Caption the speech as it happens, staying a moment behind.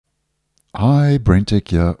Hi, BrenTech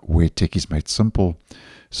here, where tech is made simple.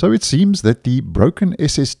 So it seems that the broken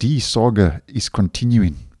SSD saga is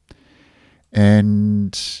continuing.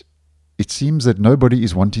 And it seems that nobody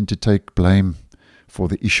is wanting to take blame for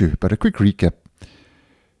the issue. But a quick recap.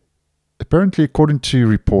 Apparently, according to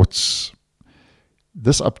reports,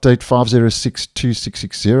 this update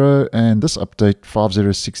 506.2660 and this update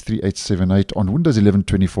 506.3878 on Windows 11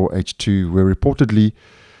 24H2 were reportedly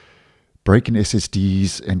breaking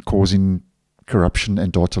SSDs and causing corruption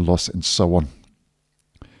and data loss and so on.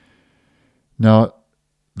 Now,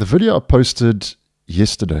 the video I posted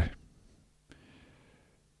yesterday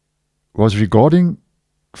was regarding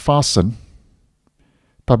Phison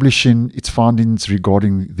publishing its findings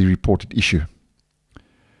regarding the reported issue.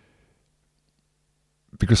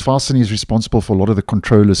 Because Phison is responsible for a lot of the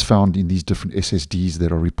controllers found in these different SSDs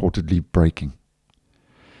that are reportedly breaking.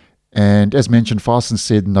 And as mentioned, Phison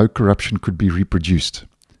said no corruption could be reproduced.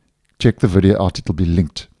 Check the video out, it'll be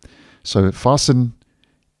linked. So Phison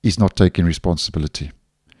is not taking responsibility.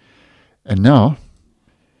 And now,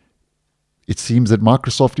 it seems that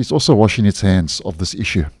Microsoft is also washing its hands of this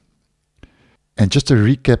issue. And just to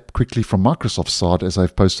recap quickly from Microsoft's side, as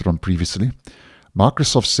I've posted on previously,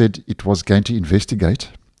 Microsoft said it was going to investigate.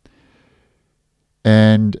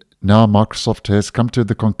 And now Microsoft has come to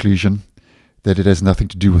the conclusion that it has nothing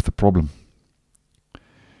to do with the problem.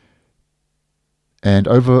 And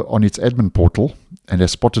over on its admin portal, and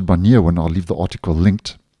as spotted by Neowin, I'll leave the article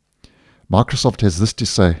linked, Microsoft has this to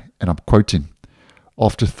say, and I'm quoting,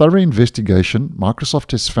 "After thorough investigation,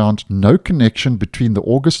 Microsoft has found no connection between the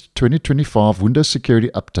August 2025 Windows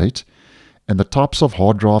Security Update and the types of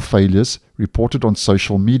hard drive failures reported on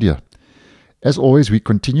social media. As always, we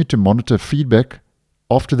continue to monitor feedback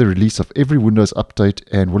after the release of every Windows update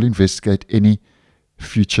and will investigate any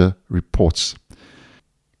future reports."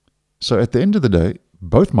 So at the end of the day,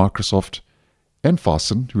 both Microsoft and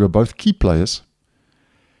Phison, who are both key players,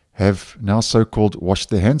 have now so-called washed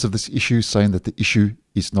their hands of this issue, saying that the issue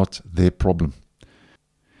is not their problem.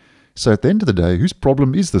 So at the end of the day, whose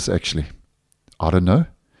problem is this actually? I don't know.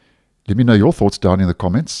 Let me know your thoughts down in the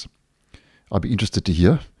comments. I'll be interested to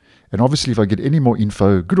hear. And obviously, if I get any more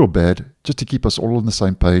info, good or bad, just to keep us all on the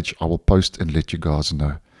same page, I will post and let you guys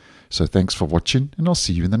know. So thanks for watching, and I'll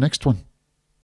see you in the next one.